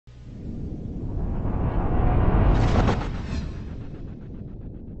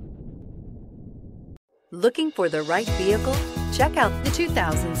Looking for the right vehicle? Check out the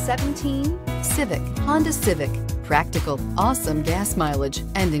 2017 Civic, Honda Civic. Practical, awesome gas mileage,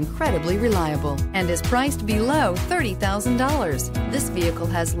 and incredibly reliable, and is priced below $30,000. This vehicle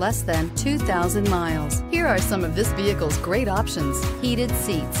has less than 2,000 miles. Here are some of this vehicle's great options: heated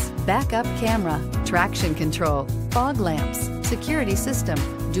seats, backup camera, traction control, fog lamps, security system,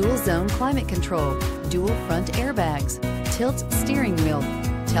 dual zone climate control, dual front airbags, tilt steering wheel,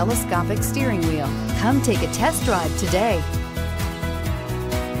 telescopic steering wheel. Come take a test drive today.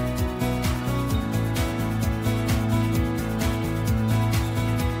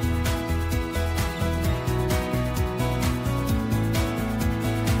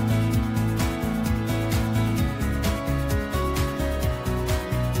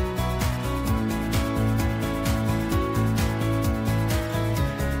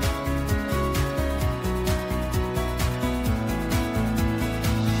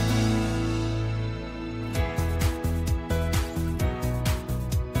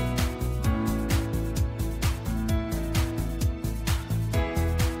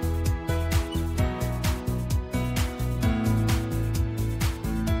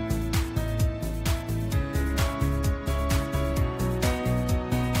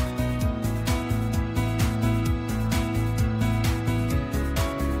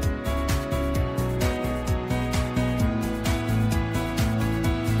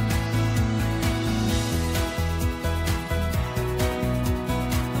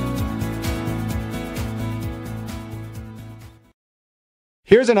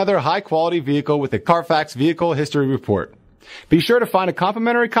 Here's another high-quality vehicle with a CARFAX Vehicle History Report. Be sure to find a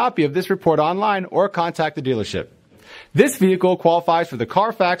complimentary copy of this report online or contact the dealership. This vehicle qualifies for the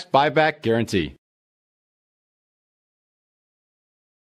CARFAX Buyback Guarantee.